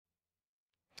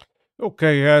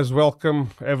Okay, guys, welcome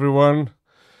everyone.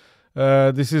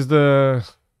 This is the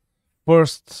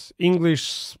first English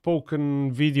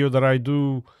spoken video that I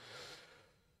do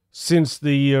since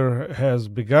the year has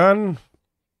begun.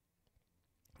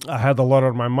 I had a lot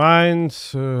on my mind,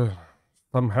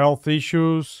 some health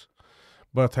issues,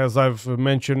 but as I've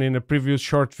mentioned in a previous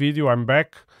short video, I'm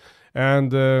back.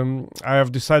 And I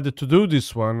have decided to do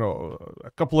this one a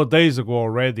couple of days ago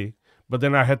already, but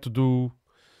then I had to do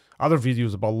other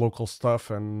videos about local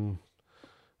stuff and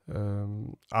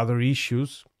other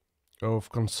issues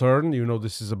of concern. You know,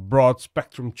 this is a broad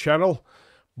spectrum channel,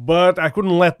 but I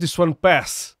couldn't let this one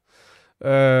pass.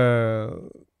 There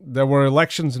were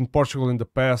elections in Portugal in the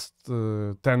past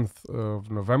 10th of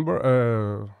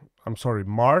November,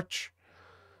 March.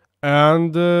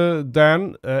 And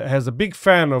Dan, as a big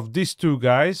fan of these two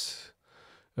guys,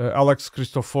 Alex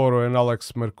Cristoforo and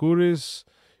Alex Mercouris,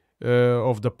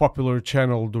 of the popular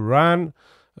channel DURAN.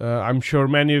 I'm sure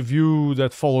many of you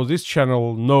that follow this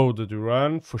channel know the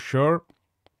DURAN for sure.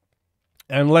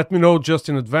 And let me know just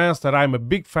in advance that I'm a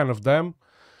big fan of them.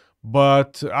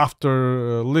 But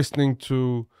after listening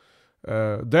to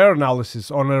their analysis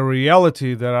on a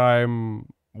reality that I'm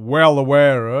well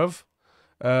aware of,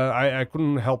 I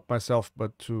couldn't help myself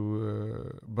but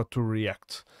to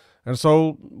react. And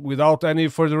so, without any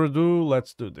further ado,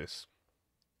 let's do this.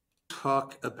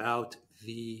 Talk about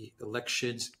the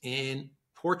elections in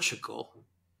Portugal,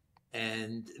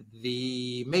 and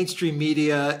the mainstream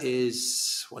media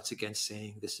is once again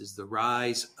saying this is the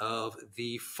rise of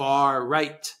the far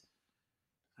right.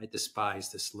 I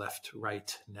despise this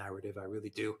left-right narrative. I really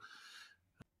do.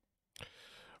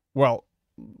 Well,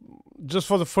 just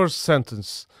for the first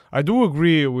sentence, I do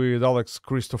agree with Alex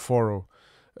Cristoforo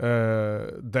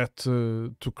that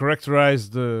to characterize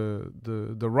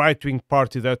the right-wing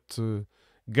party that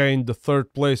gained the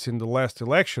third place in the last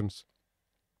elections,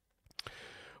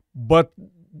 but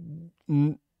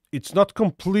it's not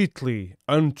completely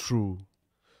untrue.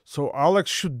 So Alex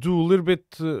should do a little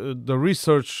bit the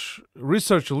research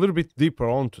a little bit deeper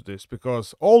onto this,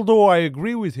 because although I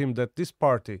agree with him that this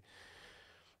party,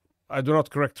 I do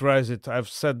not characterize it. I've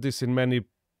said this in many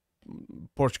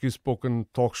Portuguese spoken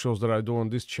talk shows that I do on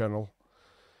this channel,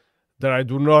 that I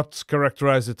do not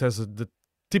characterize it as the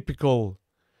typical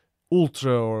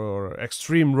ultra or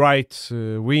extreme right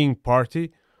wing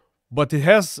party, but it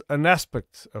has an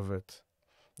aspect of it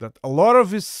that a lot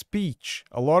of his speech,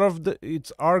 a lot of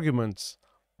its arguments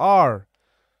are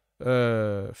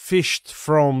fished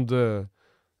from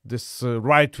this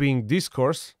right-wing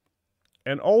discourse,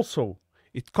 and also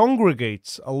it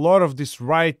congregates a lot of this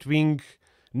right-wing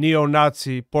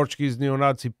Portuguese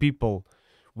neo-Nazi people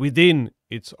within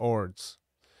its hordes.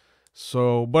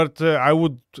 So, but I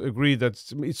would agree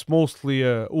that it's mostly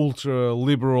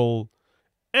ultra-liberal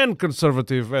and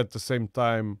conservative at the same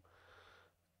time,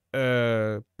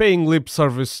 paying lip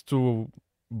service to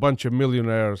a bunch of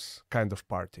millionaires kind of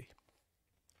party.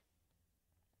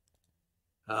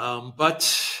 But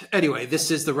anyway,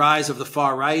 this is the rise of the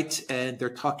far right, and they're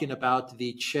talking about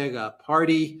the Chega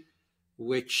party,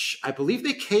 which I believe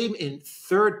they came in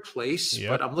third place. Yep.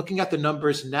 But I'm looking at the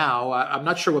numbers now. I'm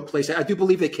not sure what place. I do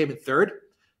believe they came in third,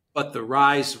 but the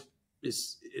rise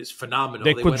is phenomenal.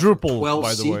 They quadrupled, went from 12 by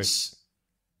the seats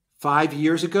 5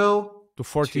 years ago to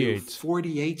 48. To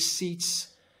 48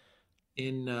 seats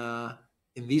in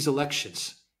these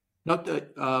elections. Not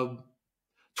 12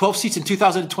 seats in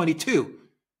 2022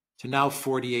 to now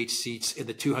 48 seats in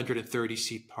the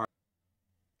 230-seat party.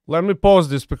 Let me pause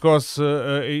this because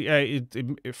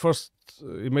first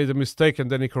he made a mistake and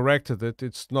then he corrected it.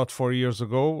 It's not 4 years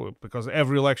ago, because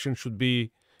every election should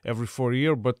be every 4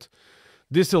 years. But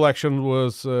this election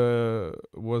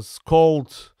was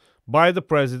called by the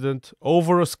president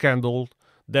over a scandal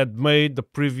that made the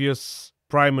previous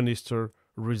prime minister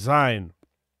resign.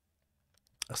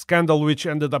 A scandal which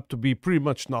ended up to be pretty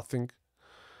much nothing.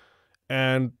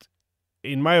 And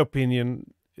in my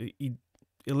opinion,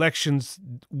 elections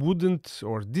wouldn't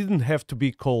or didn't have to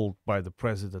be called by the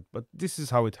president, but this is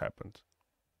how it happened.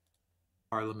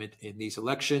 Parliament in these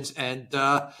elections, and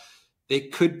they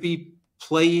could be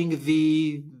playing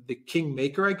the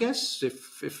kingmaker, I guess,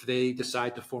 if they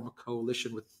decide to form a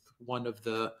coalition with one of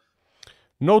the.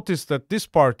 Notice that this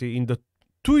party, in the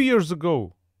 2 years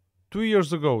ago,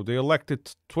 they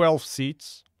elected 12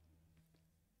 seats,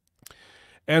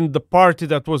 and the party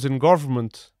that was in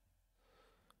government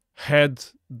had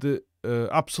the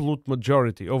absolute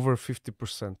majority, over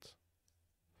 50%.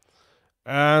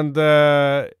 And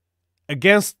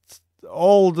against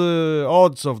all the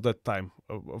odds of that time,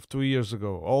 of 2 years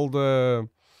ago, all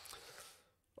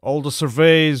all the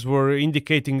surveys were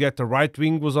indicating that the right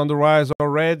wing was on the rise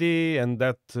already, and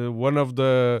that one of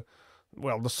the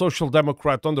social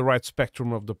democrat on the right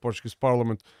spectrum of the Portuguese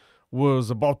parliament was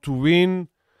about to win.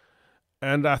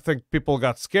 And I think people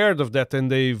got scared of that,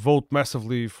 and they vote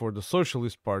massively for the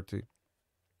Socialist Party,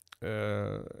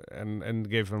 and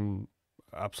gave them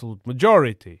absolute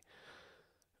majority,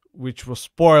 which was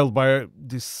spoiled by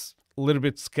this little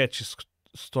bit sketchy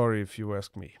story, if you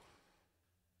ask me.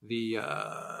 The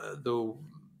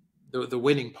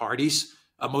winning parties,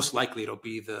 most likely it'll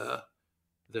be the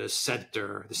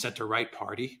center right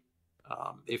party.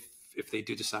 If they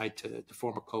do decide to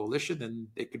form a coalition, then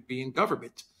they could be in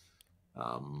government.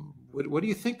 What do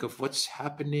you think of what's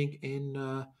happening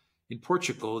in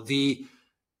Portugal?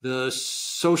 The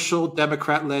Social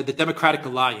Democrat-led, the Democratic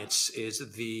Alliance is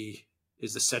the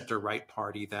center right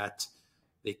party that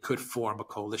they could form a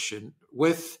coalition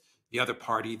with. The other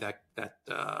party that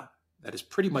is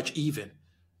pretty much even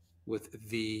with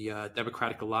the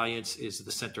Democratic Alliance is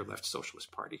the center-left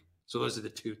Socialist Party. So those are the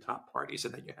two top parties,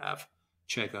 and then you have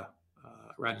Chega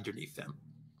right underneath them.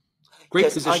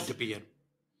 Great position to be in.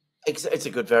 It's a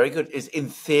very good. In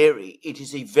theory, it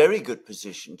is a very good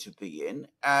position to be in.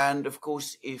 And of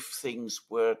course, if things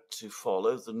were to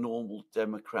follow the normal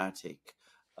democratic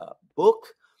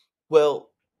book,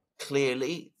 well,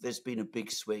 clearly there's been a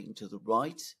big swing to the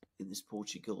right in this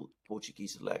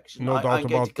Portuguese election. No doubt I'm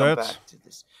going to about come that. back to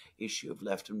this issue of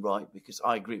left and right because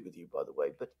I agree with you, by the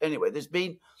way. But anyway, there's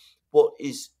been what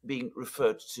is being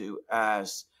referred to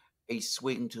as a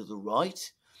swing to the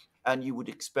right. And you would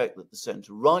expect that the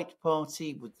centre-right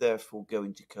party would therefore go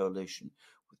into coalition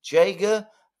with chega.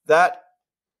 That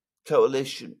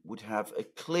coalition would have a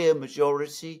clear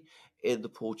majority in the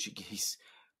Portuguese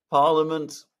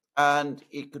parliament, and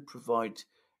it could provide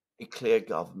a clear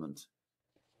government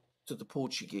to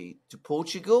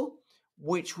Portugal,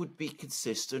 which would be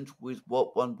consistent with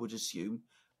what one would assume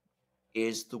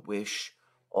is the wish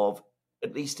of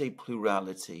at least a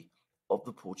plurality of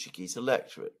the Portuguese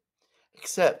electorate.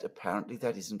 Except apparently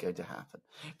that isn't going to happen.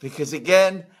 Because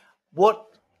again,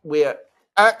 what we're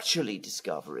actually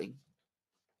discovering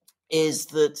is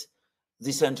that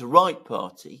the centre-right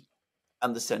party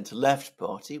and the centre-left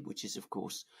party, which is of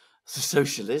course the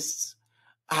socialists,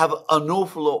 have an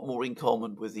awful lot more in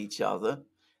common with each other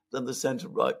than the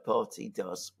centre-right party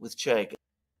does with chega.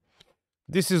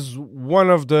 This is one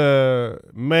of the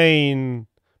main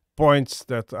points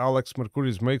that Alex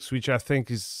Mercouris makes, which I think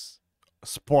is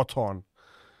spot on,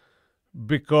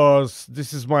 because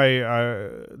this has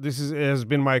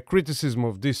been my criticism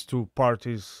of these two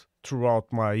parties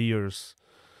throughout my years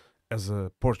as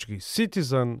a Portuguese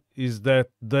citizen, is that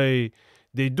they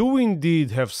do indeed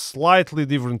have slightly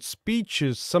different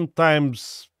speeches,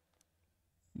 sometimes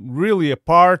really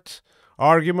apart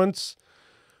arguments,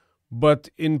 but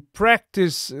in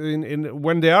practice,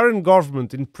 when they are in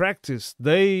government, in practice,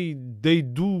 they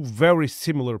do very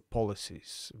similar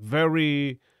policies,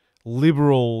 very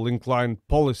liberal inclined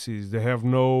policies. They have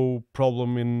no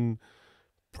problem in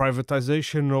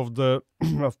privatization of the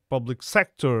of public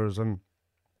sectors and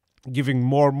giving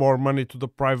more money to the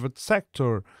private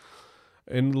sector,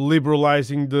 and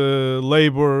liberalizing the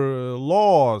labor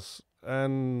laws,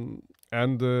 and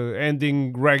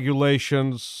ending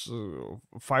regulations,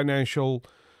 financial,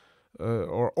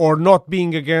 or not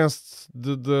being against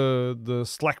the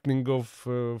slackening of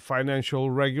financial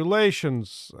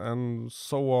regulations, and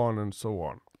so on and so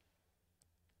on.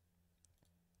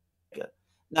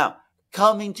 Now,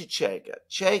 coming to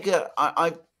chega,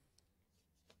 I've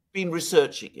been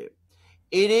researching it.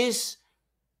 It is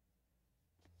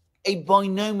a by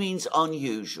no means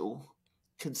unusual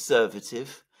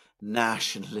conservative,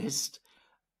 nationalist,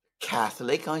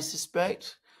 Catholic, I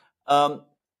suspect,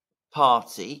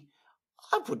 party.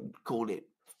 I wouldn't call it,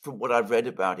 from what I've read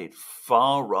about it,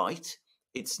 far right.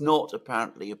 It's not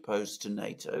apparently opposed to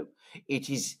NATO. It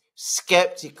is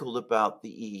skeptical about the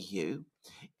EU.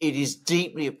 It is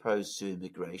deeply opposed to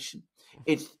immigration.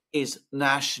 It is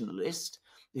nationalist.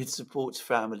 It supports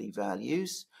family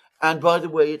values. And by the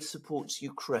way, it supports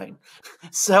Ukraine.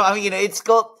 So, I mean, it's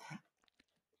got,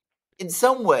 in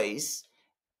some ways,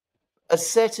 a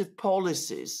set of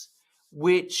policies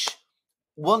which,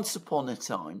 once upon a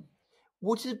time,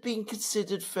 would have been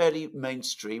considered fairly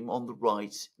mainstream on the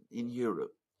right in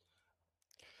Europe.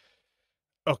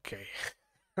 Okay.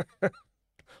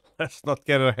 Let's not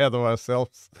get ahead of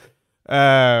ourselves.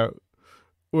 Well,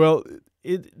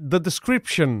 the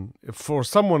description for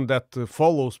someone that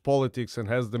follows politics and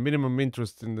has the minimum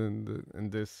interest in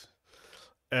this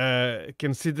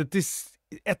can see that this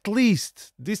at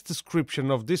least this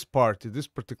description of this party, this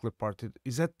particular party,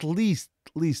 is at least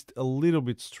a little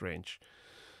bit strange.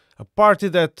 A party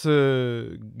that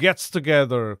gets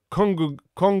together,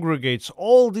 congregates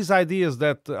all these ideas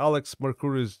that Alex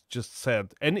Mercouris just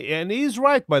said, and he is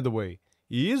right, by the way.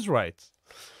 He is right.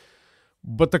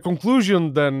 But the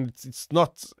conclusion then, it's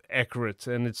not accurate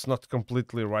and it's not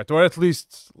completely right, or at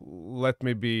least let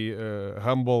me be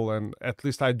humble, and at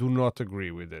least I do not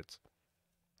agree with it.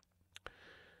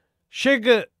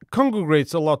 Chega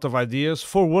congregates a lot of ideas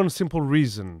for one simple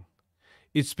reason.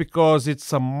 It's because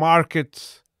it's a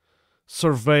market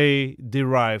survey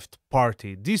derived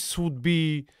party. This would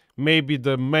be maybe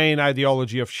the main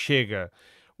ideology of Chega.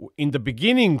 In the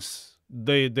beginnings,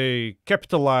 they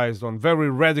capitalized on very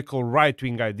radical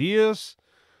right-wing ideas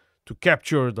to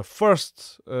capture the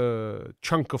first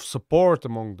chunk of support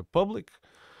among the public.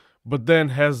 But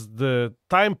then as the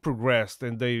time progressed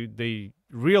and they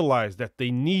realized that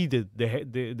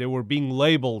they were being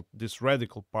labeled this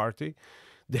radical party,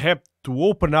 they had to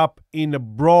open up in a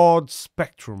broad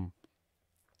spectrum.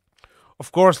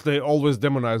 Of course, they always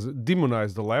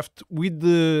demonize the left with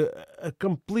a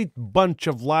complete bunch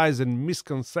of lies and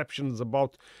misconceptions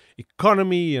about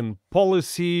economy and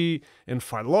policy and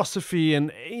philosophy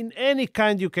and in any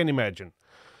kind you can imagine.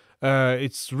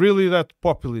 It's really that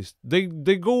populist. They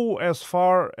go as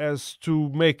far as to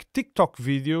make TikTok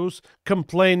videos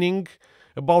complaining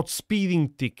about speeding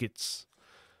tickets.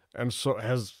 And so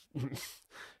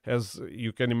as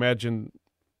you can imagine,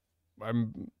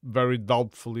 I'm very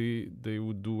doubtfully they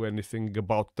would do anything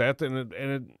about that,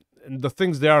 and the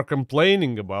things they are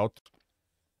complaining about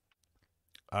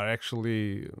are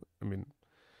actually, I mean,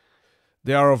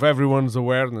 they are of everyone's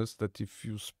awareness that if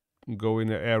you go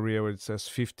in an area where it says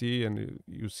 50 and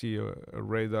you see a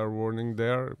radar warning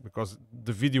there, because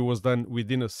the video was done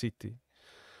within a city,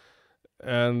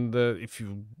 and if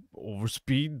you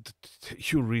overspeed,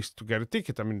 you risk to get a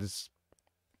ticket. I mean,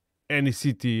 any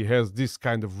city has this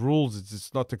kind of rules.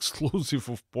 It's not exclusive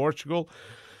of Portugal.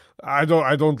 I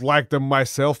don't like them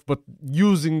myself, but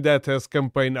using that as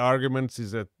campaign arguments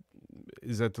is at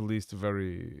least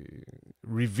very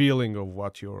revealing of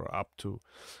what you're up to.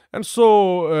 And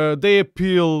so they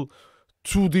appeal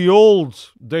to the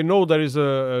old. They know there is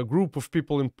a group of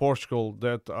people in Portugal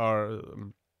that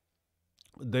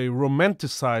they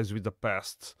romanticize with the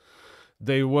past.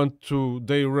 They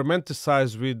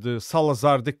romanticize with the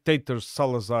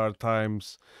Salazar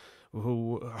times,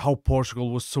 how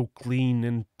Portugal was so clean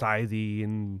and tidy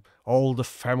and all the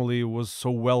family was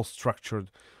so well structured,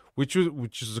 which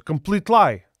is a complete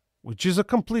lie.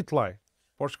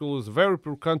 Portugal is a very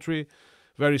poor country,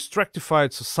 very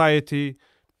stratified society.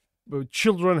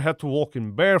 Children had to walk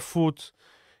in barefoot.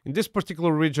 In this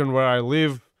particular region where I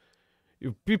live,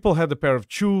 if people had a pair of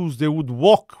shoes, they would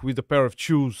walk with a pair of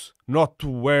shoes, not to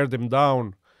wear them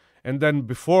down. And then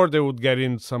before they would get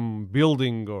in some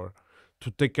building or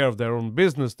to take care of their own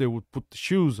business, they would put the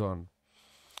shoes on.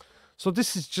 So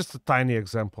this is just a tiny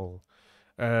example.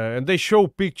 And they show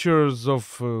pictures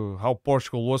of how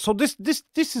Portugal was. So this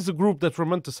is a group that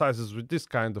romanticizes with this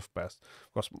kind of past.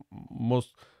 Of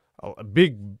course, a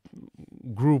big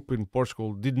group in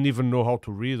Portugal didn't even know how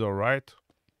to read or write.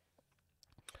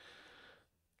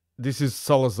 This is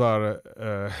Salazar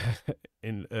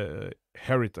in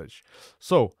heritage.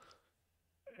 So,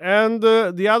 and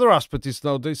the other aspect is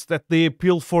now that they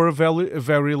appeal for a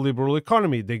very liberal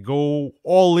economy. They go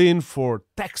all in for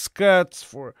tax cuts,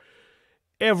 for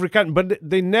every kind, but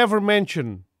they never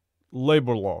mention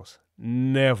labor laws.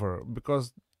 Never,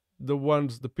 because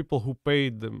the people who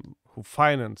paid them, who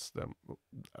financed them,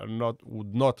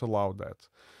 would not allow that.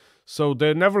 So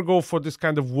they never go for this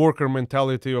kind of worker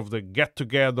mentality of the get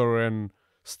together and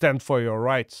stand for your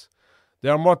rights. They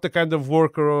are not the kind of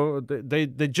worker,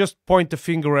 they just point the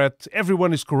finger at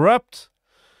everyone is corrupt,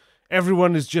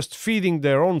 everyone is just feeding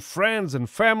their own friends and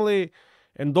family,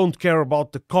 and don't care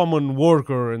about the common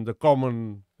worker and the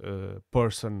common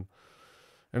person.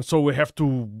 And so we have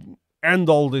to end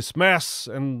all this mess,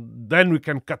 and then we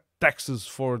can cut taxes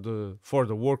for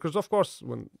the workers. Of course,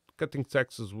 when cutting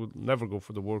taxes would never go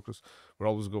for the workers, would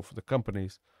always go for the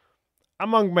companies,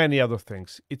 among many other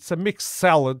things. It's a mixed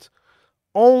salad,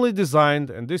 only designed,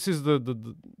 and this is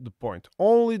the point,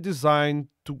 only designed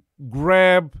to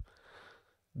grab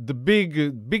the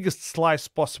biggest slice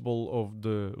possible of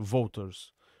the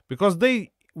voters, because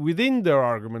they, within their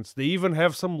arguments, they even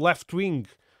have some left wing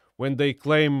when they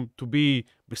claim to be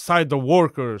beside the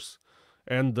workers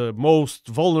and the most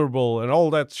vulnerable and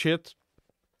all that shit.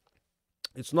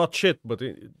 It's not shit, but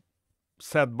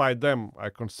said by them, I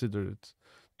consider it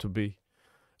to be.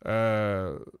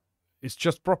 It's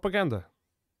just propaganda.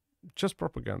 just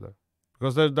propaganda,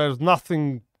 because there's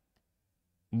nothing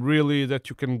really that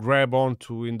you can grab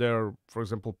onto in their, for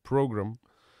example, program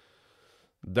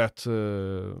that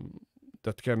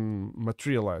that can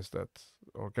materialize that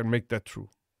or can make that true.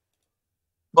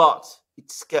 But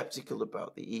it's skeptical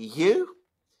about the EU.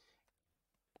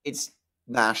 It's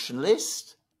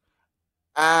nationalist,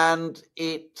 and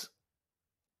it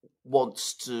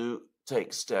wants to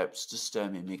take steps to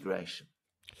stem immigration.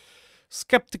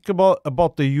 Skeptical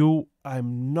about the EU,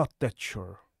 I'm not that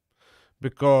sure,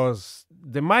 because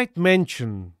they might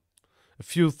mention a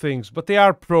few things, but they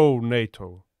are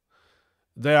pro-NATO,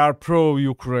 they are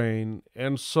pro-Ukraine,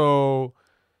 and so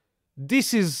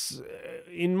this is,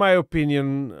 in my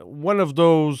opinion, one of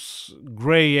those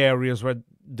gray areas where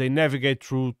they navigate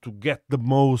through to get the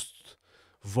most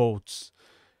votes.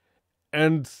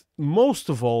 And most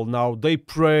of all, now they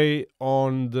prey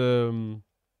on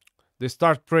they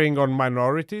start preying on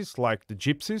minorities like the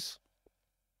gypsies,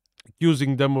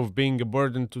 accusing them of being a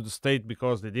burden to the state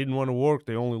because they didn't want to work,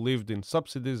 they only lived in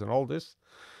subsidies and all this.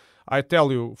 I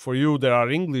tell you, for you, there are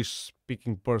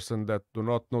English-speaking persons that do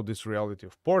not know this reality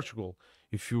of Portugal.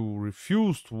 If you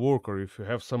refuse to work, or if you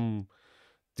have some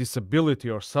disability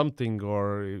or something,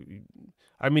 or,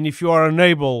 I mean, if you are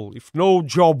unable, if no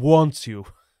job wants you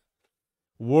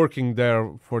working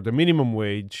there for the minimum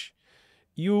wage,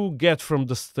 you get from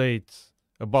the state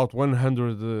about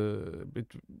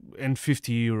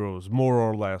 150 euros, more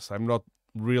or less. I'm not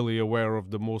really aware of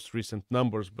the most recent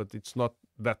numbers, but it's not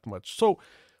that much. So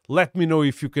let me know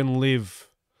if you can live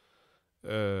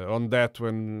on that,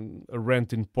 when a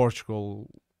rent in Portugal,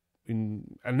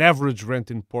 in an average rent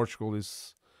in Portugal,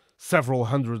 is several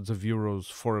hundreds of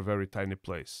euros for a very tiny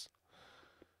place.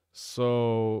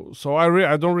 So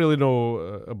I don't really know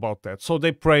about that. So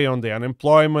they prey on the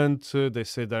unemployment. They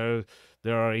say there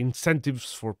are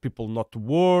incentives for people not to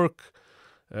work,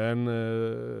 and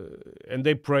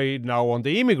they prey now on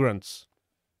the immigrants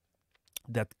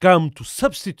that come to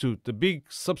substitute, the big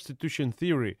substitution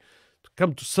theory, to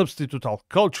come to substitute our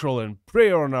cultural and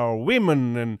prey on our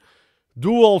women and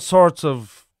do all sorts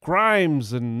of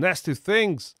crimes and nasty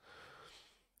things.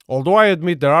 Although I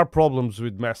admit there are problems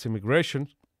with mass immigration,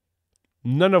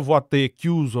 none of what they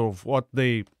accuse of, what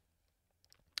they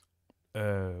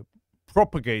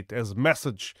propagate as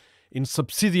message in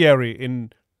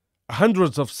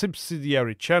hundreds of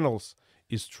subsidiary channels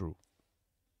is true.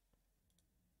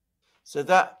 So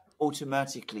that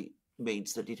automatically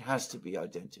means that it has to be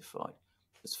identified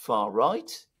as far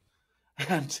right,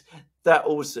 and that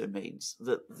also means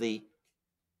that the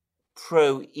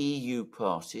pro-EU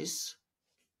parties,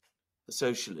 the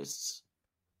socialists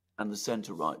and the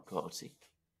centre-right party,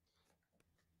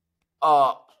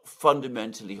 are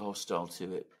fundamentally hostile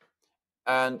to it.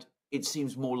 And it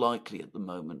seems more likely at the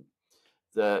moment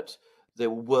that they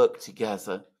will work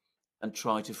together and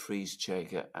try to freeze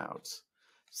Chega out.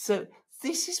 So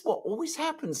this is what always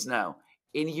happens now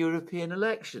in European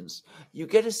elections. You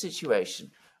get a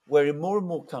situation where in more and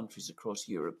more countries across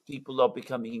Europe, people are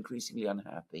becoming increasingly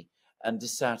unhappy and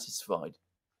dissatisfied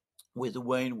with the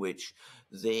way in which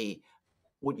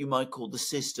what you might call the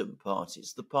system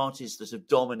parties, the parties that have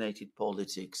dominated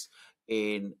politics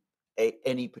in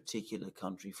any particular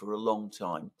country for a long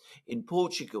time. In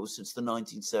Portugal, since the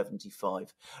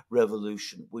 1975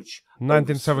 revolution, which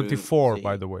 1974,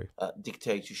 by the way,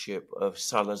 dictatorship of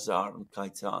Salazar and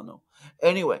Caetano.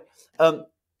 Anyway,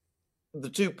 the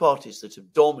two parties that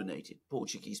have dominated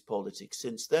Portuguese politics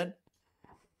since then,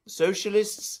 the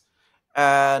socialists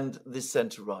and the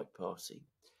centre-right party,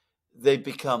 they've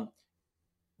become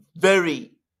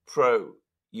very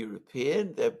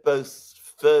pro-European. They're both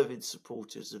fervent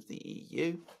supporters of the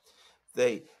EU.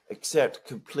 They accept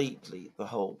completely the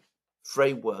whole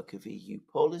framework of EU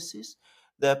policies.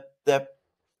 Their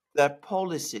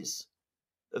policies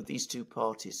of these two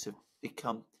parties have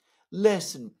become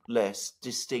less and less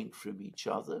distinct from each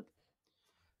other.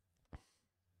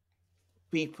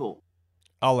 People,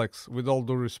 Alex, with all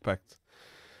due respect,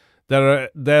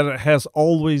 there has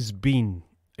always been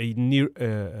a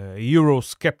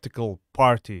Eurosceptical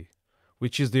party,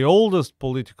 which is the oldest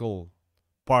political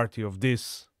party of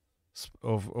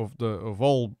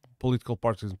all political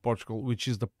parties in Portugal, which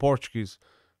is the Portuguese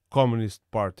Communist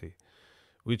Party,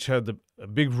 which had a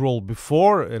big role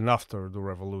before and after the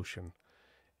revolution.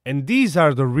 And these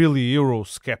are the really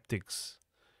Eurosceptics,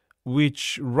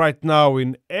 which right now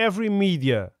in every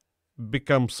media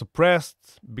become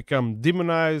suppressed, become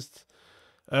demonized,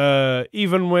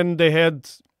 even when they had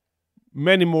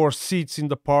many more seats in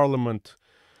the parliament.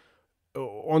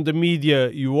 On the media,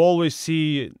 you always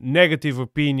see negative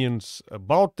opinions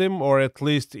about them, or at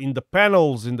least in the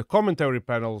panels, in the commentary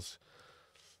panels,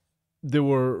 they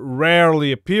were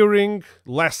rarely appearing,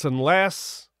 less and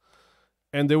less,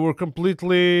 and they were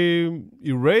completely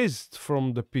erased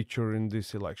from the picture in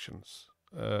these elections.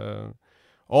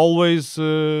 Always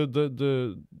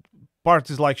the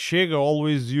parties like Chega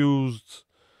always used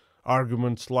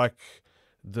arguments like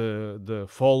the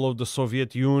fall of the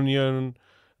Soviet Union,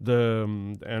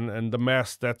 and the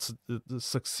mess that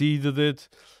succeeded it,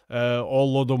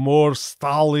 Holodomor,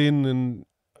 Stalin, and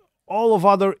all of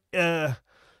other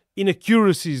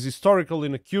inaccuracies, historical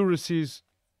inaccuracies,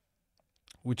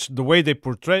 which the way they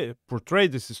portray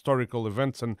these historical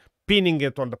events and pinning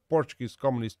it on the Portuguese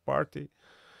Communist Party,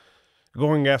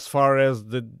 going as far as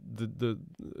the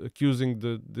accusing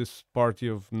this party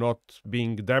of not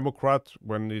being a democrat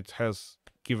when it has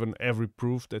given every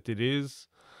proof that it is.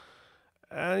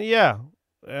 And yeah,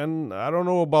 and I don't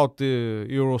know about the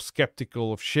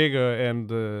Eurosceptical of Chega,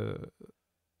 and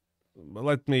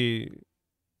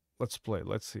let's play.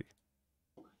 Let's see.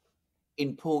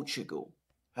 In Portugal,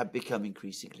 have become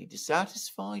increasingly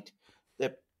dissatisfied.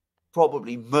 They're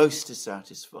probably most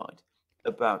dissatisfied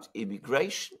about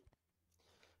immigration.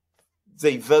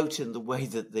 They vote in the way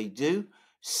that they do,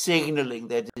 signaling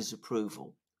their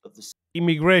disapproval of the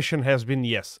immigration has been,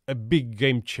 yes, a big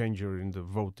game changer in the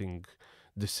voting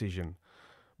decision.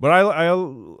 But I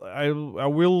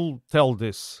will tell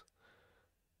this: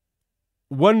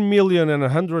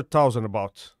 1,100,000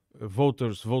 about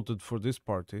voters voted for this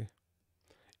party,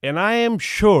 and I am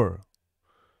sure,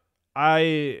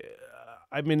 I'm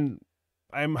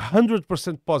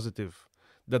 100% positive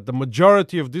that the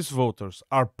majority of these voters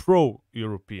are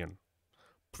pro-European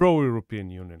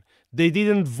Union. They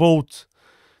didn't vote.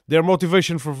 Their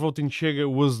motivation for voting Chega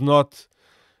was not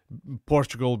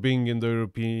Portugal being in the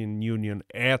European Union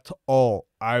at all.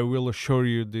 I will assure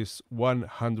you this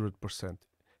 100%.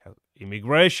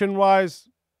 Immigration-wise,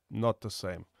 not the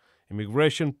same.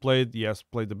 Immigration played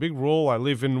a big role. I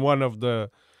live in one of the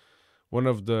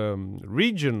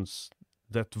regions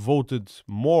that voted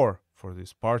more for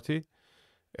this party,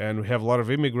 and we have a lot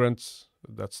of immigrants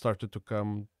that started to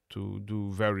come to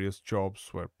do various jobs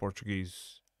where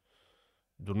Portuguese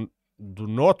do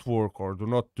not work or do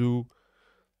not do,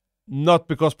 not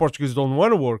because Portuguese don't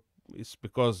want to work, it's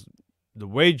because the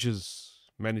wages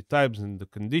many times and the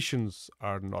conditions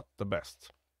are not the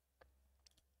best.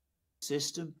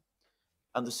 System,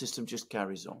 and the system just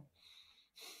carries on.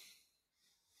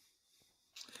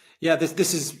 Yeah,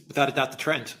 this is without a doubt the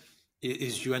trend.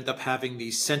 Is you end up having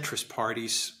these centrist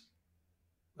parties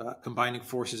combining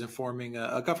forces and forming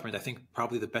a government. I think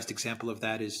probably the best example of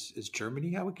that is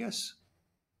Germany, I would guess,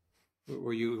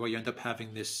 where you end up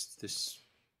having this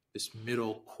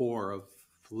middle core of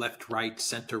left, right,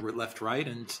 center, left, right,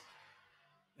 and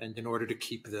in order to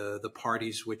keep the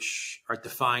parties which are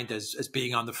defined as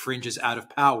being on the fringes out of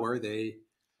power, they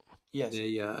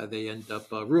end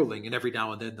up ruling, and every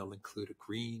now and then they'll include a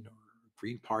Green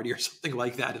Party or something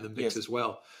like that in the mix as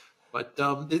well. But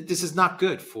this is not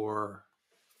good for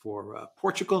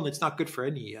Portugal, and it's not good for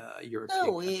any European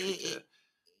country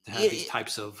to have these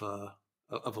types of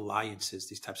alliances,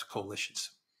 these types of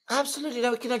coalitions. Absolutely.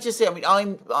 No, can I just say? I mean,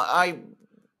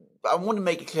 I want to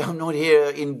make it clear I'm not here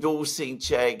endorsing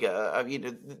Chega. I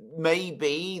mean,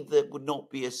 maybe that would not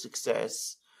be a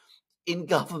success in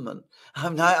government.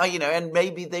 And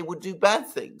maybe they would do bad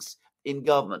things in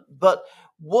government. But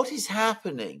what is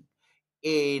happening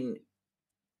in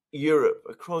Europe,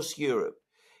 across Europe,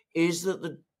 is that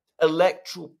the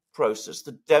electoral process,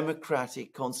 the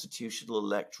democratic constitutional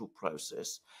electoral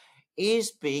process,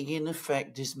 is being in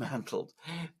effect dismantled,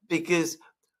 because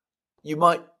you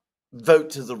might vote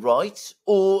to the right,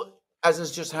 or as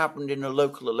has just happened in a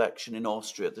local election in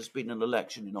Austria. There's been an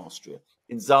election in Austria,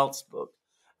 in Salzburg,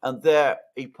 and they're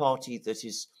a party that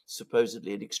is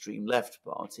supposedly an extreme left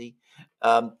party,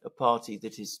 a party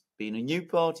that has been a new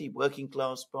party, working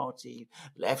class party,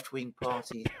 left-wing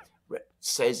party,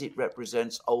 says it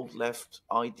represents old left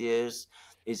ideas,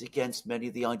 is against many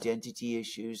of the identity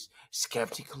issues,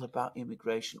 skeptical about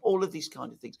immigration, all of these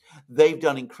kind of things. They've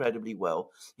done incredibly well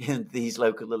in these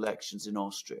local elections in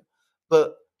Austria.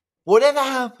 But whatever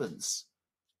happens,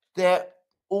 they're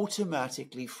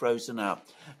automatically frozen out.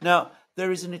 Now,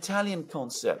 there is an Italian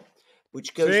concept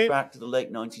which goes back to the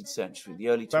late 19th century, the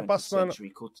early 20th century,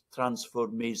 called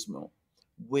transformismo,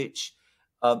 which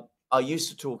I used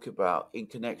to talk about in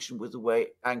connection with the way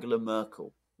Angela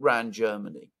Merkel ran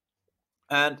Germany.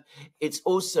 And it's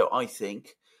also, I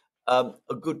think, a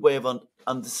good way of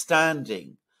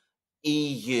understanding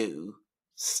EU-style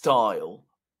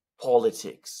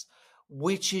politics,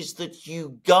 which is that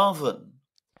you govern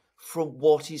from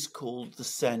what is called the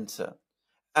centre,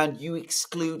 and you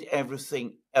exclude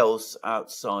everything else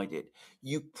outside it.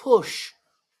 You push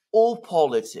all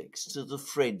politics to the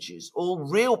fringes, all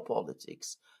real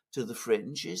politics to the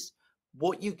fringes.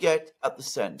 What you get at the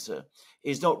center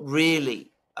is not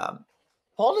really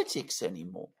politics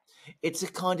anymore. It's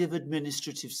a kind of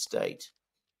administrative state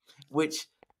which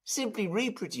simply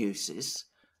reproduces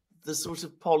the sort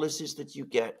of policies that you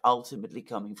get ultimately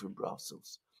coming from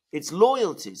Brussels. Its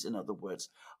loyalties, in other words,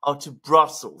 are to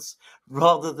Brussels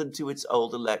rather than to its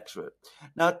old electorate.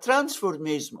 Now,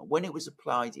 transformismo, when it was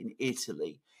applied in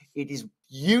Italy, it is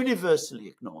universally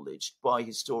acknowledged by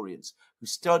historians who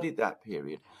studied that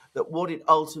period that what it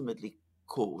ultimately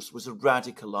caused was a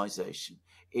radicalization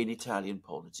in Italian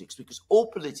politics, because all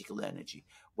political energy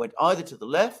went either to the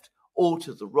left or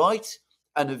to the right,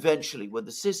 and eventually, when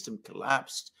the system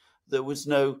collapsed, there was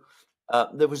no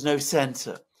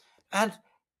center. And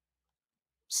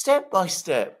step by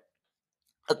step,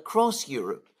 across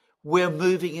Europe, we're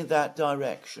moving in that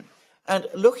direction. And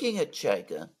looking at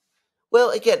Chega, well,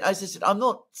 again, as I said, I'm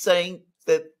not saying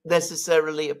that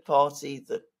necessarily a party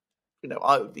that,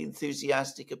 I would be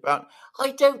enthusiastic about.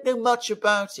 I don't know much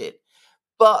about it,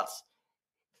 but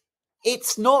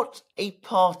it's not a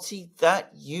party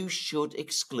that you should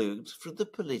exclude from the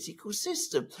political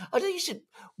system. I think you should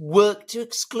work to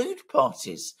exclude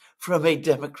parties from a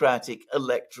democratic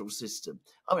electoral system.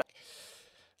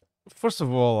 First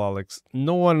of all, Alex,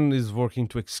 no one is working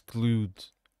to exclude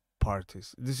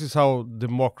parties. This is how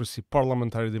democracy,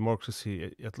 parliamentary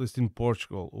democracy, at least in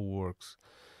Portugal, works.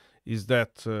 Is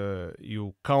that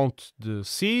you count the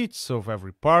seats of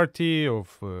every party,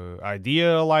 of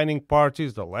idea-aligning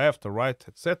parties, the left, the right,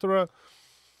 etc.,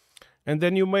 and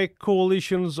then you make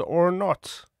coalitions or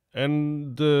not.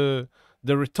 And the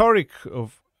rhetoric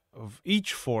of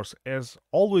each force has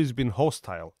always been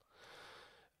hostile,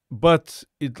 but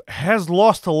it has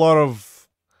lost a lot of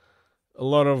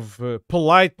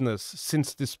politeness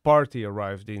since this party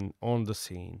arrived on the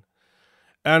scene.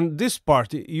 And this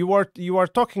party you are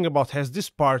talking about, has this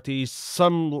party is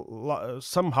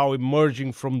somehow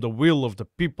emerging from the will of the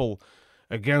people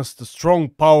against the strong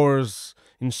powers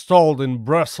installed in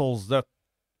Brussels that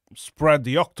spread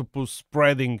the octopus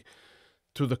spreading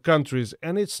to the countries.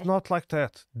 And it's not like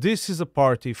that. This is a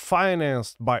party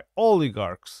financed by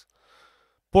oligarchs,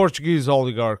 Portuguese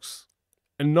oligarchs,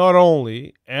 and not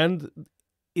only. And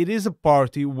it is a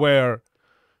party where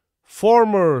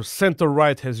former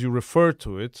center-right, as you refer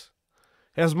to it,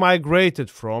 has migrated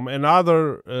from, and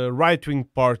other right-wing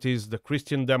parties, the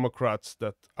Christian Democrats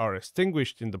that are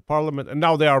extinguished in the parliament, and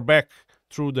now they are back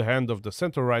through the hand of the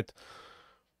center-right,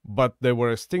 but they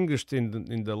were extinguished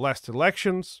in the last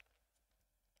elections.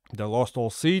 They lost all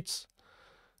seats.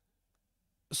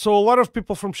 So a lot of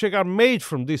people from Chega are made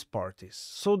from these parties.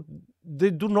 So they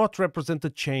do not represent a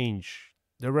change.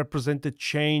 They represent a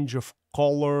change of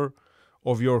color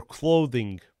of your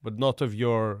clothing, but not of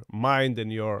your mind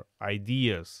and your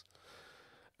ideas.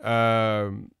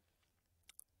 The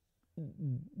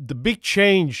big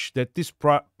change that this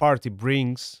party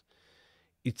brings,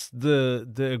 it's the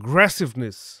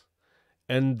aggressiveness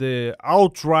and the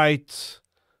outright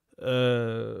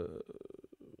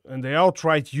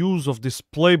use of this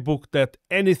playbook that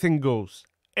anything goes.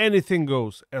 Anything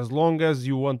goes. As long as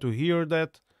you want to hear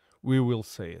that, we will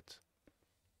say it.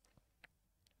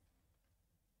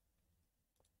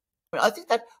 I think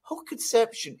that whole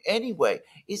conception, anyway,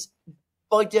 is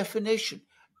by definition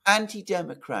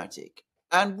anti-democratic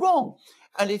and wrong.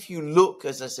 And if you look,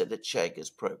 as I said, at Chega's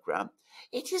program,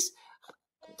 it is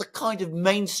the kind of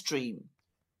mainstream,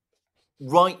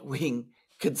 right-wing,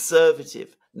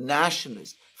 conservative,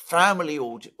 nationalist,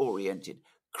 family-oriented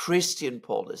Christian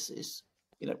policies,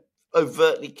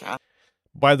 overtly Catholic.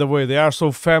 By the way, they are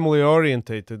so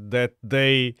family-orientated that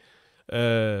they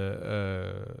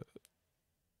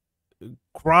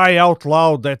cry out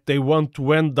loud that they want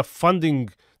to end the funding,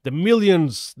 the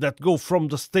millions that go from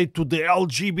the state to the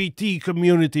LGBT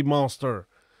community monster,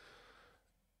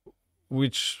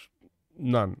 which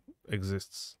none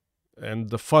exists. And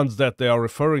the funds that they are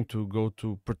referring to go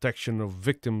to protection of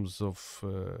victims of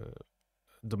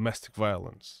domestic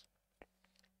violence.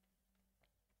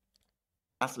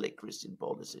 Catholic Christian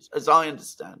policies, as I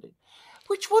understand it,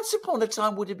 which once upon a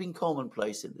time would have been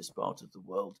commonplace in this part of the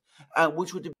world, and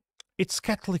which would have... It's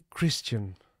Catholic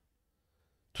Christian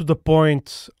to the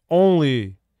point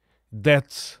only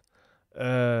that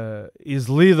his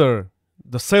leader,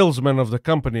 the salesman of the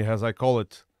company, as I call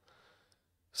it,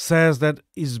 says that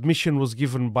his mission was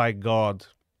given by God.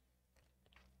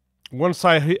 Once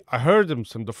I heard him,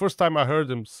 the first time I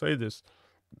heard him say this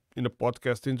in a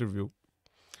podcast interview,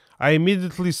 I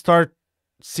immediately start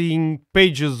seeing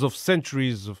pages of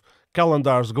centuries of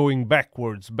calendars going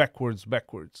backwards.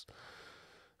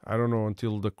 I don't know,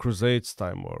 until the Crusades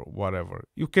time or whatever.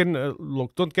 You can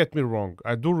look. Don't get me wrong.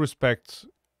 I do respect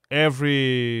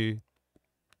every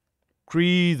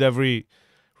creed, every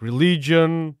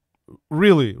religion.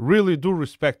 Really, really do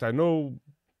respect. I know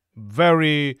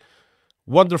very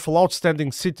wonderful,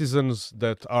 outstanding citizens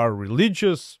that are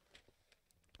religious,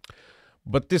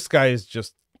 but this guy is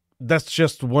just—that's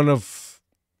just one of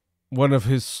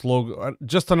his slogan,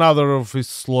 just another of his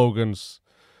slogans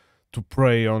to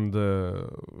prey on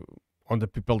the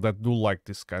people that do like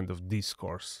this kind of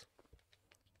discourse,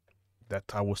 that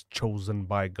I was chosen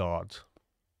by God.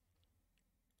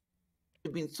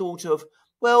 Been thought of,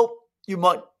 well, you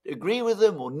might agree with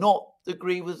them or not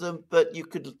agree with them, but you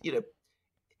could,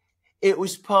 it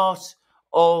was part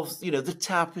of, the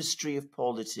tapestry of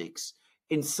politics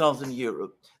in Southern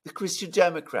Europe. The Christian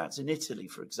Democrats in Italy,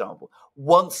 for example,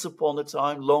 once upon a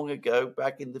time, long ago,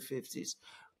 back in the 50s,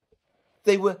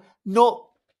 they were not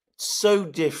so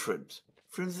different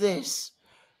from this.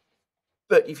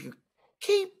 But if you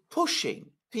keep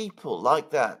pushing people like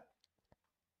that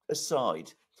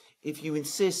aside, if you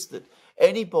insist that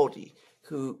anybody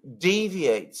who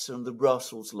deviates from the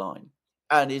Brussels line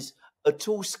and is at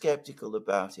all skeptical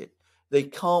about it, they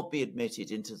can't be admitted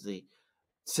into the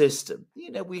system.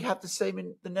 We have the same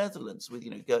in the Netherlands with,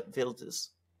 Geert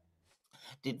Wilders.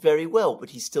 Did very well,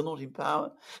 but he's still not in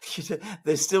power.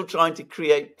 They're still trying to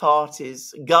create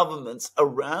parties, governments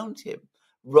around him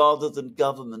rather than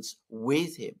governments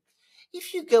with him.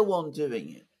 If you go on doing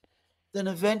it, then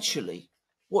eventually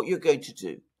what you're going to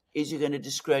do is you're going to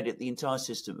discredit the entire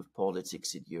system of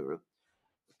politics in Europe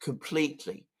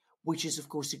completely, which is, of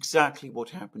course, exactly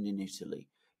what happened in Italy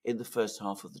in the first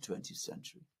half of the 20th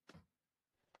century.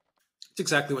 It's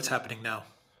exactly what's happening now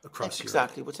across That's Europe.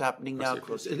 exactly what's happening now. It's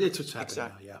what's happening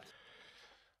Exactly. now, yeah.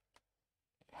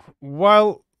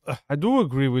 While I do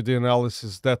agree with the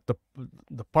analysis that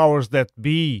the powers that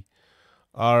be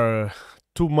are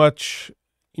too much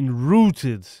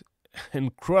enrooted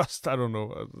and crust, I don't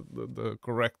know the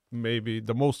correct, maybe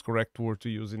the most correct word to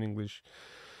use in English.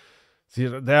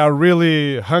 They are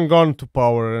really hung on to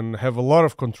power and have a lot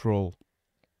of control.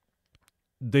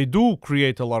 They do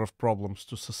create a lot of problems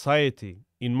to society.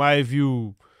 In my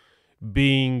view,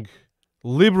 being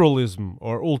liberalism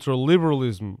or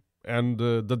ultra-liberalism and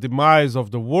the demise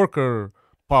of the worker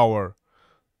power,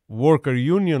 worker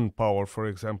union power, for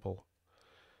example,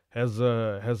 as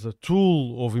a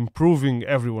tool of improving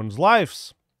everyone's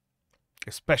lives,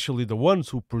 especially the ones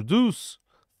who produce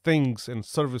things and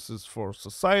services for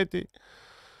society.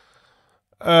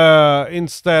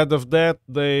 Instead of that,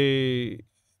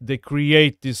 they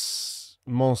create these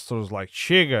monsters like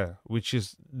chega,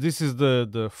 this is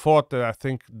the thought that I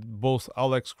think both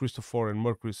Alex, Christopher, and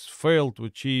Mercury's failed to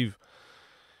achieve,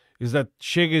 is that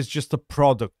chega is just a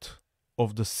product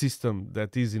of the system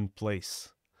that is in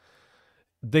place.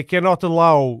 They cannot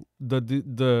allow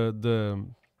the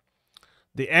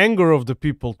anger of the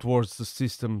people towards the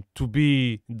system to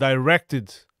be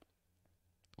directed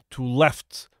to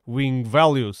left-wing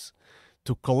values,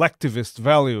 to collectivist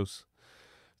values,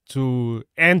 to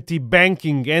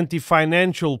anti-banking,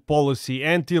 anti-financial policy,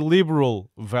 anti-liberal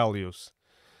values,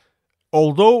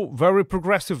 although very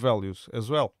progressive values as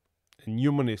well, and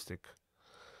humanistic.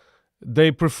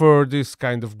 They prefer this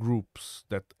kind of groups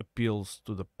that appeals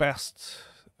to the past,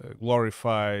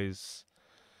 glorifies,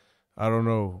 I don't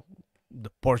know,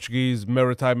 the Portuguese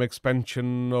maritime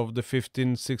expansion of the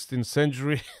 15th, 16th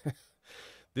century,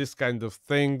 this kind of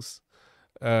things.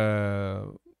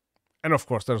 And of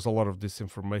course, there's a lot of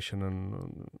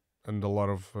disinformation and a lot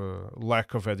of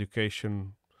lack of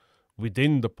education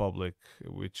within the public,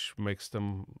 which makes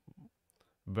them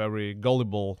very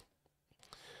gullible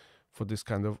for this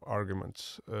kind of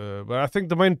arguments. But I think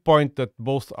the main point that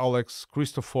both Alex,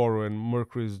 Christopher, and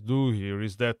Mercury do here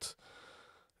is that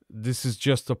this is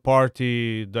just a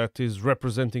party that is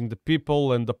representing the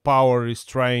people, and the power is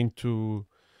trying to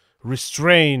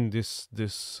restrain this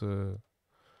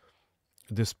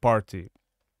party.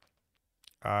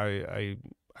 I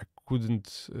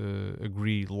couldn't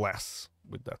agree less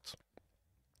with that.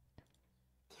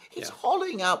 It's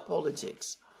hollowing out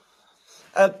politics.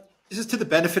 This is to the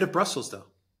benefit of Brussels, though.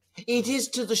 It is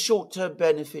to the short-term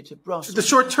benefit of Brussels. The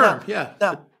short term, yeah.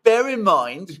 Now, bear in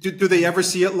mind... Do they ever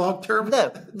see it long term? No,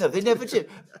 they never do.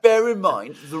 Bear in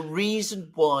mind, the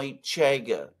reason why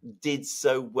Chega did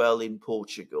so well in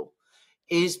Portugal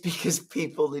is because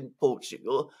people in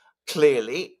Portugal,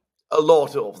 clearly, a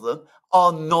lot of them,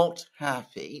 are not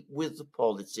happy with the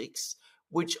politics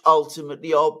which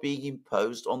ultimately are being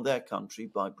imposed on their country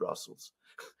by Brussels.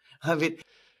 I mean...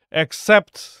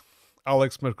 Except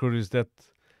Alex Mercury, is that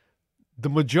the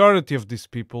majority of these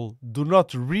people do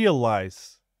not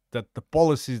realize that the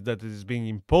policies that is being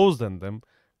imposed on them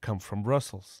come from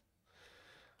Brussels.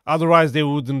 Otherwise, they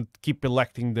wouldn't keep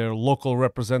electing their local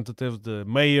representatives, the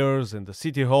mayors and the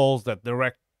city halls that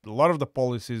direct a lot of the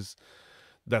policies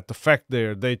that affect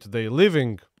their day-to-day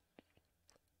living.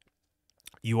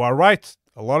 You are right.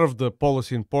 A lot of the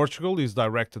policy in Portugal is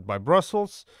directed by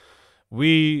Brussels.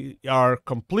 We are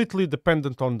completely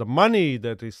dependent on the money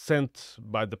that is sent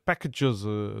by the packages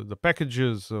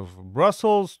of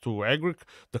Brussels to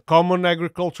the common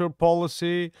agriculture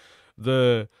policy,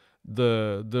 the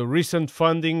recent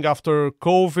funding after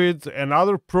COVID and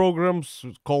other programs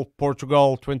called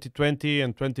Portugal 2020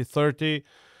 and 2030,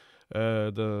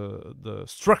 the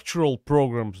structural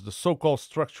programs, the so-called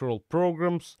structural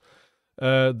programs.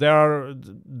 They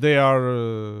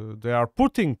are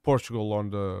putting Portugal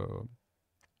on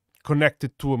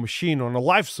connected to a machine, on a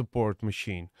life support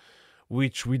machine,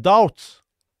 which without,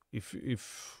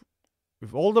 if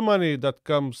all the money that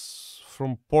comes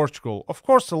from Portugal, of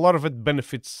course a lot of it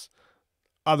benefits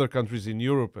other countries in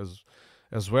Europe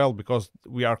as well, because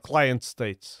we are client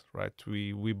states, right?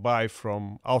 We buy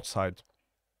from outside,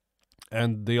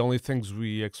 and the only things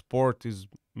we export is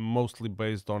mostly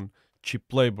based on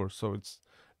cheap labor, so it's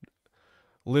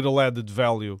little added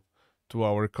value to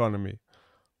our economy.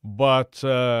 But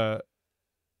the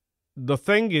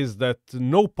thing is that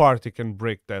no party can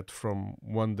break that from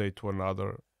one day to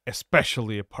another,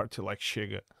 especially a party like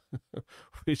Chega,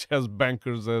 which has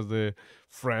bankers as their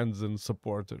friends and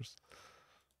supporters.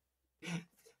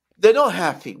 They're not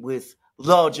happy with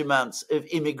large amounts of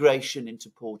immigration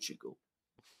into Portugal.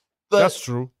 But that's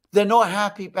true. They're not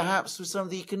happy, perhaps, with some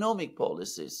of the economic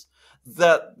policies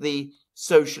that the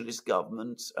socialist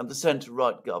governments and the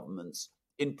centre-right governments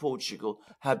in Portugal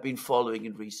have been following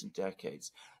in recent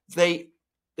decades. Chega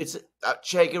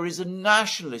is a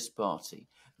nationalist party.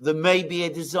 There may be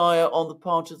a desire on the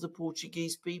part of the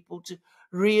Portuguese people to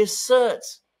reassert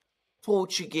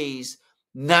Portuguese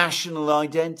national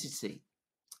identity.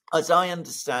 As I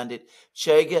understand it,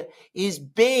 Chega is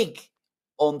big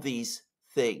on these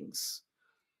things.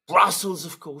 Brussels,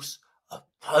 of course,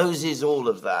 opposes all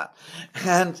of that.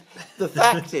 And the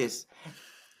fact is,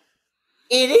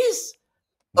 it is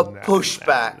a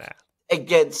pushback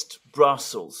against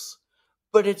Brussels.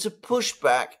 But it's a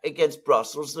pushback against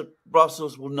Brussels that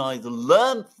Brussels will neither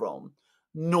learn from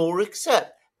nor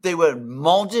accept. They won't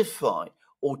modify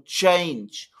or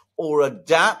change or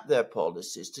adapt their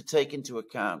policies to take into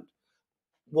account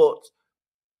what...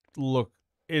 Look,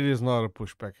 it is not a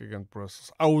pushback against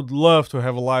Brussels. I would love to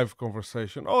have a live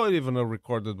conversation, or even a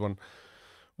recorded one,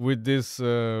 with these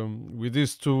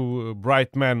two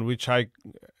bright men, which I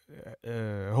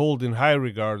hold in high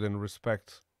regard and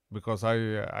respect, because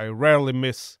I rarely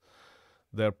miss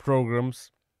their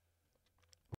programs.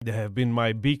 They have been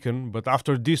my beacon, but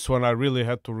after this one, I really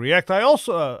had to react. I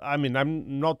also, I'm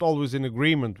not always in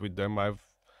agreement with them. I've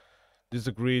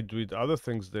disagreed with other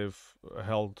things they've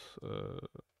held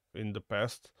in the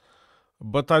past,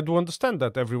 but I do understand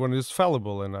that everyone is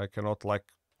fallible, and I cannot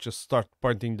just start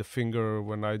pointing the finger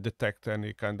when I detect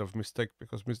any kind of mistake,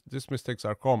 because these mistakes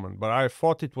are common. But I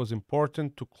thought it was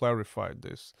important to clarify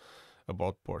this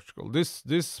about Portugal.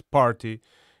 This party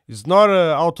is not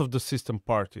an out-of-the-system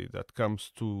party that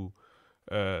comes to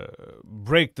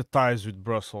break the ties with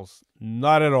Brussels.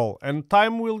 Not at all. And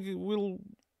time will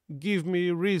give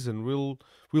me reason. Will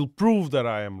prove that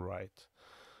I am right.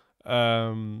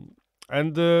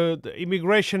 And the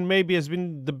immigration maybe has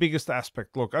been the biggest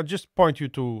aspect. Look, I'll just point you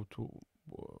to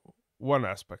one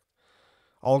aspect.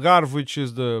 Algarve, which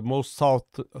is the most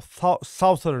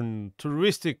southern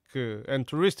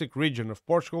touristic region of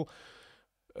Portugal,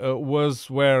 was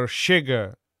where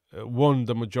Chega won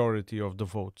the majority of the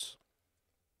votes.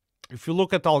 If you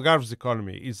look at Algarve's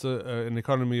economy, it's an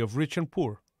economy of rich and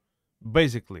poor.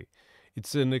 Basically,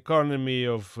 it's an economy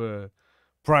of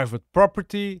private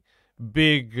property,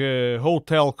 big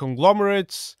hotel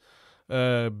conglomerates,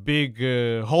 big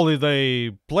holiday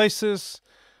places,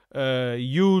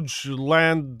 huge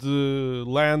land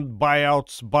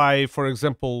buyouts by, for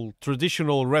example,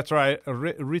 traditional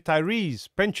retirees,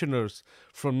 pensioners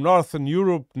from Northern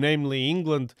Europe, namely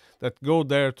England, that go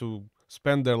there to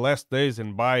spend their last days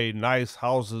and buy nice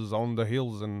houses on the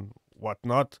hills and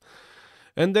whatnot.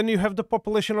 And then you have the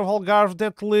population of Algarve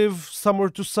that live summer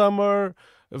to summer,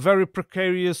 very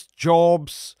precarious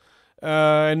jobs,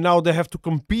 and now they have to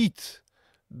compete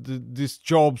these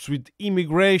jobs with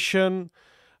immigration.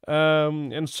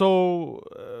 And so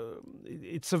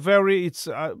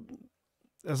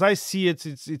as I see it,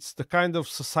 it's the kind of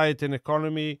society and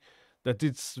economy that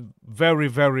it's very,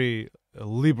 very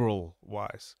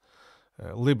liberal-wise.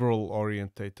 Liberal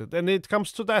orientated, and it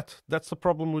comes to that. That's the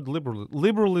problem with liberalism.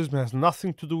 Liberalism has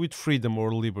nothing to do with freedom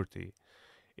or liberty.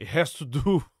 It has to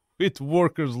do with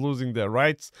workers losing their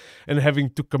rights and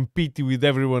having to compete with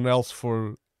everyone else for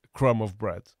a crumb of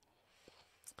bread.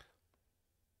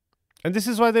 And this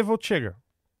is why they vote chega.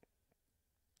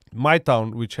 My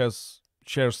town, which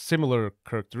shares similar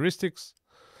characteristics,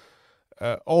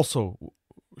 also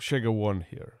chega won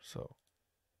here. So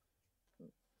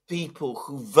people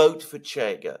who vote for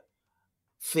chega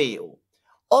feel,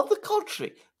 on the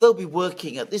contrary, they'll be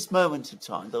working at this moment in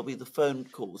time. There'll be the phone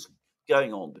calls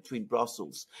going on between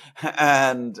Brussels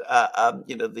and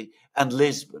and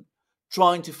Lisbon,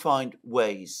 trying to find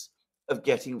ways of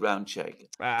getting round chega.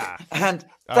 And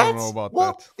that's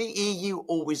what the EU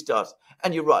always does.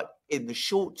 And you're right, in the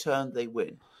short term they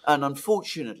win. And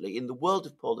unfortunately, in the world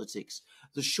of politics,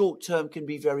 the short term can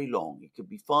be very long. It could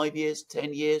be 5 years,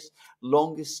 10 years,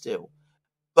 longer still.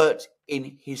 But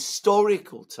in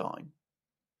historical time,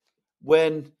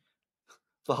 when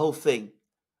the whole thing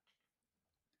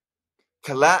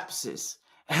collapses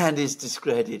and is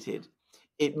discredited,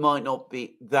 it might not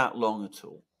be that long at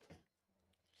all.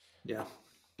 Yeah.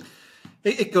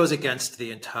 It goes against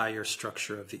the entire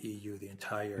structure of the EU, the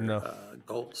entire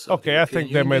goals. Okay, I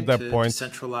think they made that point. To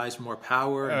centralize more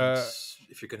power. And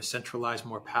if you're going to centralize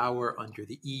more power under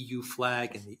the EU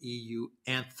flag and the EU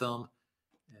anthem,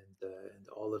 and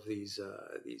all of these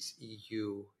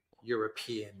EU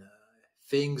European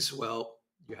things, well,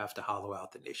 you have to hollow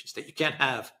out the nation state. You can't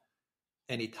have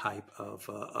any type of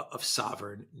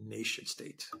sovereign nation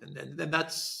state, and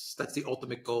that's the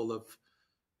ultimate goal of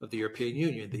the European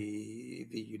Union, the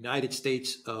United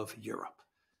States of Europe.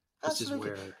 This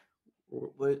Absolutely. is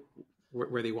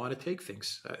where they want to take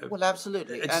things. Well,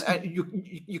 absolutely.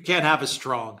 You can't have a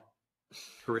strong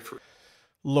periphery.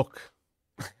 Look,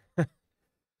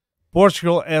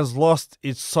 Portugal has lost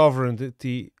its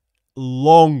sovereignty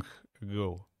long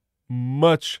ago,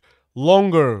 much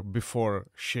longer before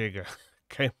chega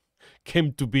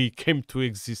came to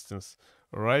existence.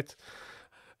 All right.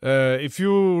 If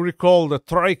you recall the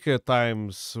Troika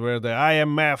times, where the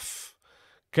IMF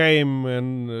came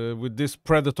and with these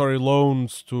predatory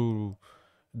loans to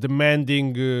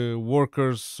demanding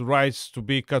workers' rights to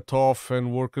be cut off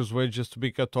and workers' wages to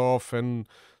be cut off and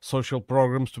social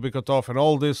programs to be cut off and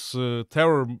all this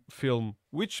terror film,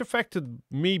 which affected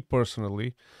me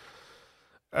personally,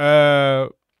 they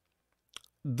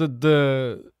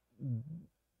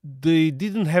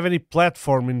didn't have any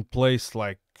platform in place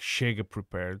like chega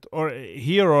prepared, or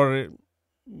here or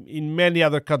in many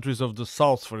other countries of the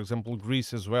south, for example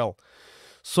Greece as well.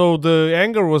 So the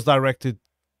anger was directed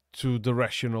to the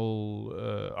rational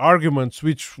arguments,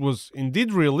 which was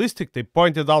indeed realistic. They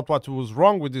pointed out what was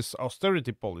wrong with this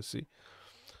austerity policy,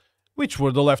 which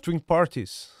were the left-wing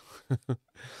parties.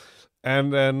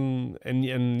 and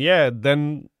yeah,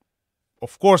 then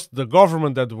of course the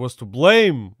government that was to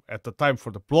blame at the time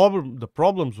for the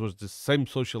problems was the same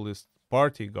socialist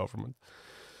party government,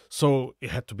 so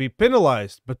it had to be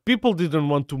penalized. But people didn't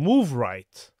want to move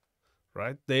right.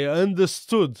 They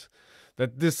understood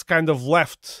that this kind of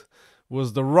left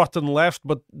was the rotten left,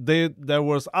 but there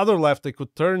was other left they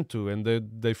could turn to, and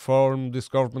they formed this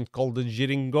government called the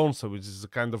Geringonça, which is a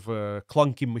kind of a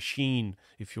clunky machine,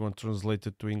 if you want to translate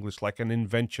it to English, like an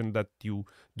invention that you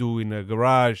do in a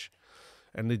garage,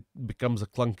 and it becomes a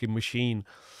clunky machine,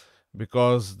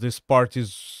 because these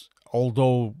parties,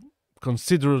 although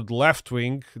considered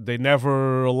left-wing, they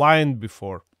never aligned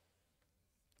before.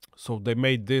 So they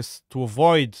made this to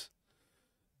avoid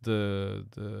the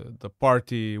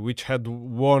party which had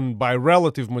won by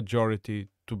relative majority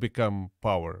to become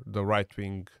power, the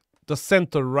right-wing, the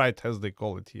center-right as they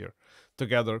call it here,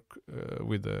 together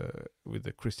with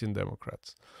the Christian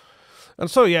Democrats. And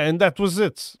so yeah, and that was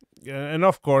it. And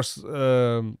of course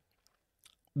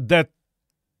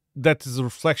that is a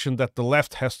reflection that the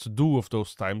left has to do of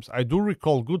those times. I do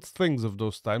recall good things of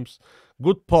those times,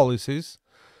 good policies,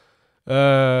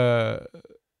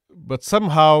 but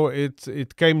somehow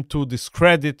it came to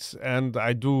discredit, and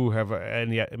I do have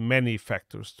many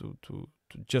factors to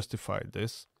justify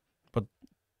this. But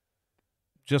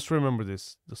just remember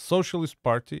this: the Socialist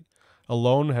Party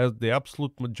alone has the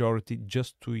absolute majority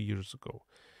just 2 years ago.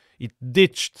 It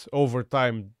ditched over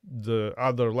time the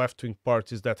other left-wing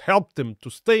parties that helped them to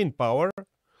stay in power.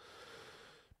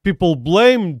 People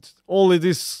blamed only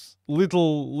these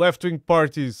little left-wing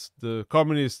parties, the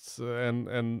communists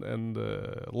and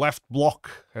left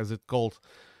bloc, as it's called,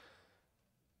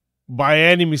 by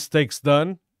any mistakes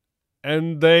done,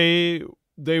 and they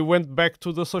they went back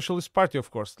to the Socialist Party,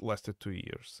 of course, lasted 2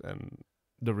 years, and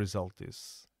the result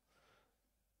is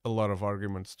a lot of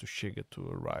arguments to chega to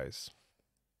arise.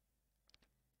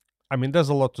 I mean, there's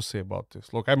a lot to say about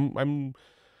this. Look, I'm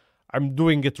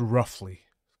doing it roughly.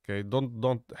 Okay,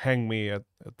 don't hang me at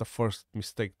the first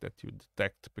mistake that you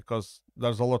detect, because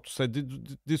there's a lot to say.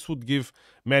 This would give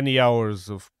many hours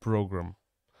of program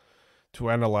to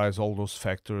analyze all those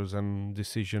factors and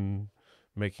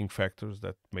decision-making factors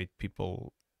that made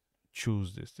people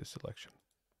choose this election.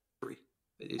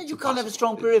 You can't have a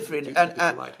strong periphery.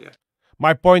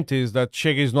 My point is that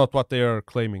chega is not what they are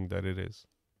claiming that it is.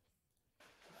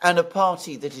 And a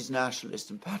party that is nationalist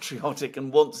and patriotic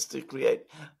and wants to create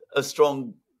a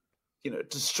strong,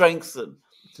 to strengthen.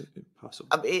 Impossible.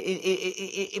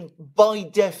 By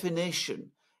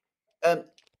definition.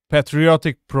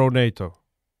 Patriotic pro-NATO.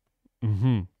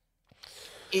 Mm-hmm.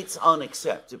 It's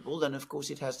unacceptable, and of course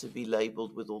it has to be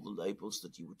labelled with all the labels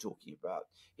that you were talking about.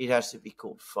 It has to be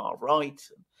called far right,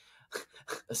 and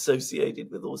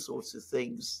associated with all sorts of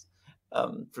things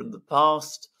from the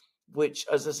past, which,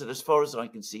 as I said, as far as I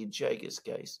can see in chega's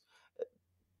case,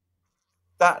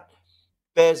 that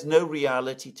bears no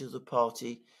reality to the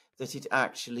party that it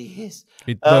actually is.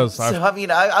 It does.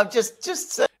 I'm just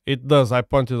saying. It does. I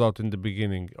pointed out in the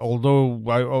beginning,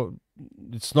 although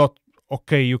it's not.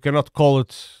 Okay, you cannot call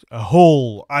it a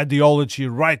whole ideology,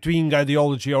 right-wing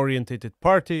ideology-orientated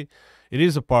party. It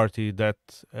is a party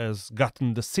that has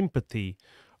gotten the sympathy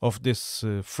of this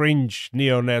fringe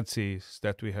neo-Nazis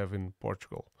that we have in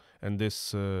Portugal, and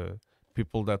this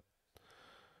people that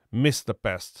miss the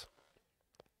past.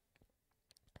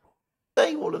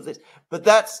 Saying all of this, but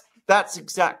that's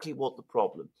exactly what the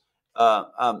problem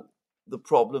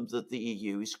that the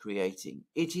EU is creating.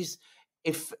 It is.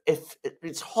 If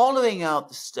it's hollowing out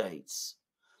the states,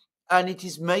 and it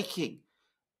is making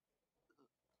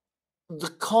the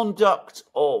conduct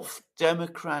of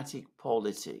democratic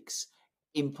politics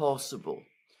impossible,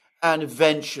 and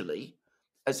eventually,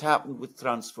 as happened with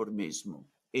Transformismo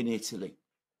in Italy.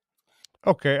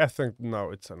 Okay, I think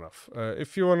now it's enough.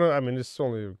 If you wanna, I mean, it's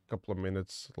only a couple of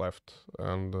minutes left,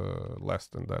 and less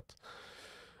than that.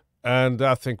 And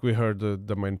I think we heard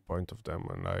the main point of them,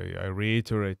 and I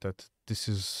reiterate that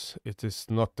it is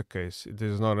not the case. It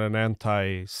is not an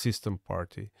anti-system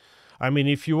party. I mean,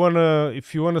 if you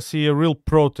wanna see a real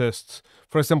protest,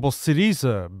 for example,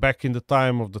 Syriza back in the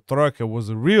time of the Troika was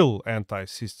a real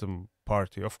anti-system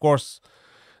party. Of course,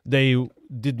 they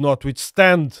did not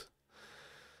withstand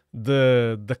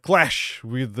the clash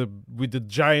with the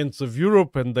giants of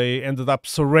Europe, and they ended up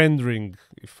surrendering,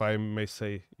 if I may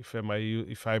say, if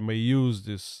I may use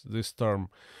this term.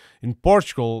 In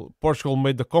Portugal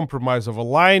made the compromise of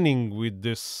aligning with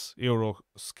this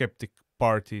Eurosceptic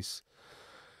parties,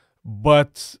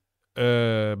 but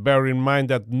bear in mind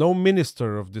that no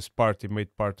minister of this party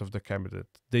made part of the cabinet.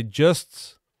 They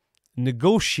just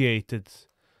negotiated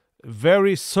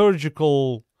very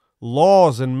surgical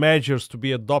laws and measures to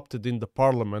be adopted in the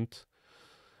parliament,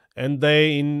 and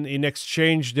they in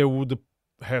exchange they would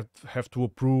have to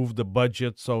approve the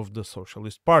budgets of the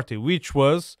Socialist Party, which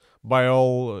was by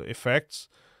all effects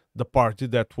the party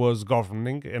that was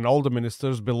governing, and all the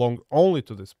ministers belonged only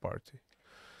to this party.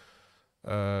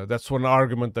 That's one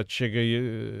argument that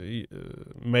chega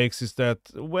makes, is that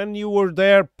when you were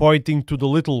there, pointing to the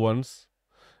little ones,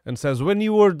 and says when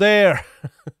you were there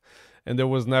and there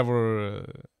was never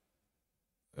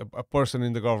a person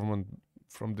in the government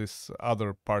from these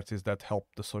other parties that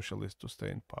helped the socialists to stay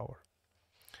in power.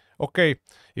 Okay,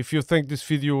 if you think this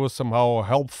video was somehow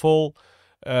helpful,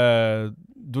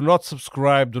 do not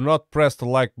subscribe, do not press the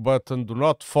like button, do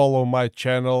not follow my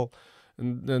channel,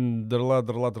 and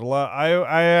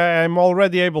I'm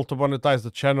already able to monetize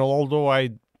the channel, although I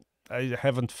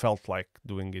haven't felt like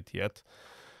doing it yet.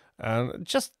 And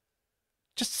just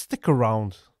stick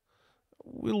around.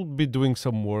 We'll be doing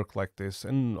some work like this,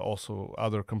 and also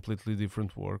other completely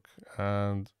different work,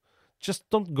 and just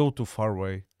don't go too far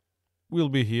away. We'll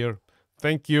be here.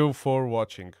 Thank you for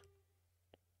watching.